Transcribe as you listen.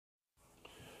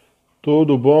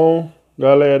Tudo bom,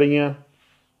 galerinha?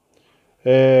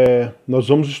 Nós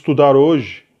vamos estudar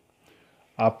hoje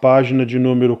a página de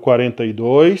número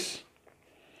 42,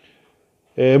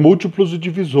 múltiplos e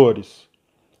divisores.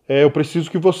 Eu preciso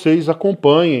que vocês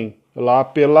acompanhem lá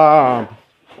pela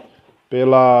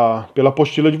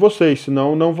apostila de vocês,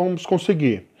 senão não vamos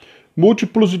conseguir.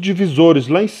 Múltiplos e divisores,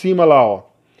 lá em cima, lá, ó.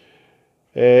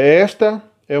 Esta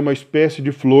é uma espécie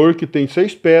de flor que tem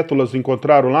 6 pétalas,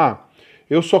 encontraram lá?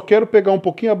 Eu só quero pegar um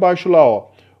pouquinho abaixo lá, ó.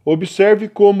 Observe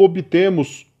como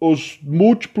obtemos os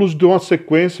múltiplos de uma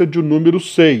sequência de um número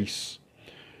 6.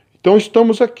 Então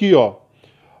estamos aqui, ó.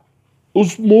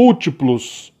 Os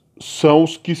múltiplos são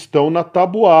os que estão na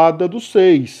tabuada do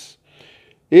 6.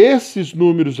 Esses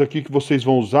números aqui que vocês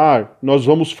vão usar, nós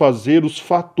vamos fazer os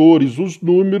fatores, os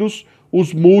números,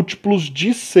 os múltiplos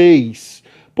de 6.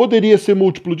 Poderia ser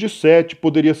múltiplo de 7,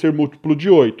 poderia ser múltiplo de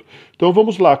 8. Então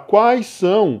vamos lá, quais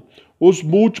são os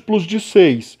múltiplos de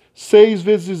 6? 6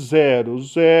 vezes 0,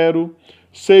 0.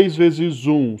 6 vezes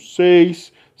 1,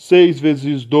 6. 6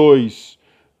 vezes 2,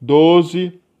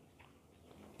 12.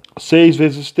 6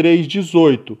 vezes 3,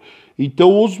 18.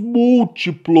 Então, os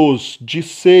múltiplos de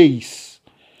 6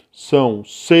 são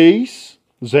 6,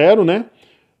 0, né?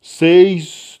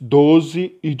 6,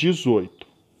 12 e 18.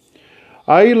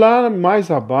 Aí, lá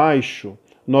mais abaixo,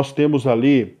 nós temos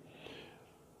ali,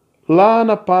 lá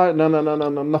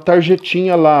na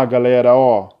tarjetinha lá, galera,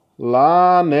 ó.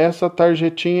 Lá nessa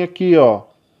tarjetinha aqui, ó.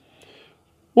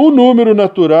 O número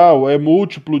natural é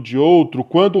múltiplo de outro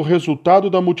quando o resultado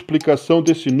da multiplicação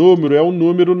desse número é um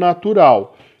número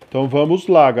natural. Então vamos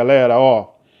lá, galera,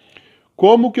 ó.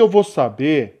 Como que eu vou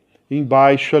saber?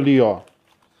 Embaixo ali, ó.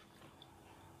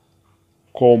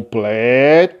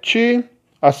 Complete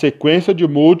a sequência de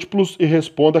múltiplos e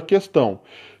responda a questão.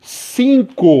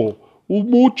 5. O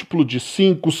múltiplo de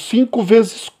 5, 5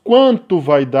 vezes quanto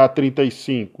vai dar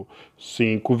 35?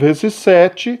 5 vezes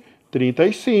 7,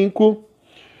 35.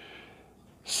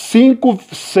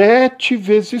 7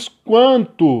 vezes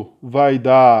quanto vai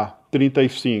dar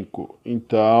 35?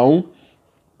 Então,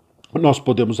 nós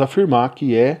podemos afirmar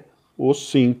que é o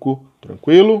 5,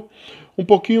 tranquilo? Um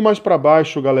pouquinho mais para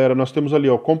baixo, galera, nós temos ali,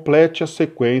 ó, complete a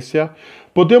sequência.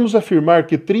 Podemos afirmar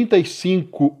que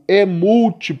 35 é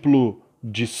múltiplo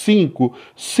de 5?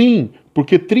 Sim,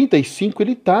 porque 35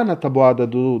 ele está na tabuada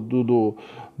do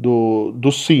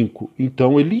 5.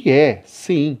 Então, ele é,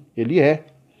 sim, ele é.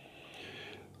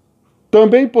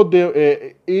 Também podemos,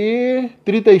 e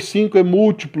 35 é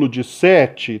múltiplo de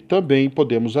 7? Também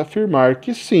podemos afirmar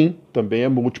que sim, também é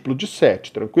múltiplo de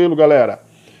 7. Tranquilo, galera?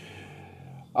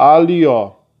 Ali,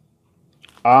 ó,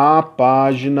 a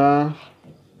página...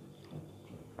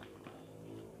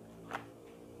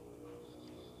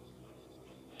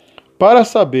 Para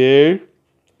saber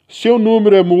se o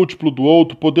número é múltiplo do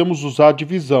outro, podemos usar a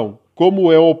divisão,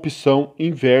 como é a opção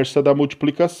inversa da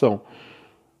multiplicação.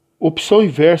 Opção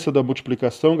inversa da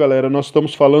multiplicação, galera, nós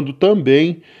estamos falando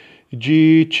também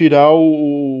de tirar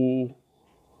o...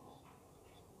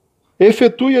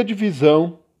 Efetue a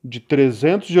divisão de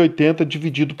 380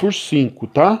 dividido por 5,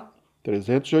 tá?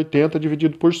 380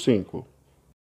 dividido por 5.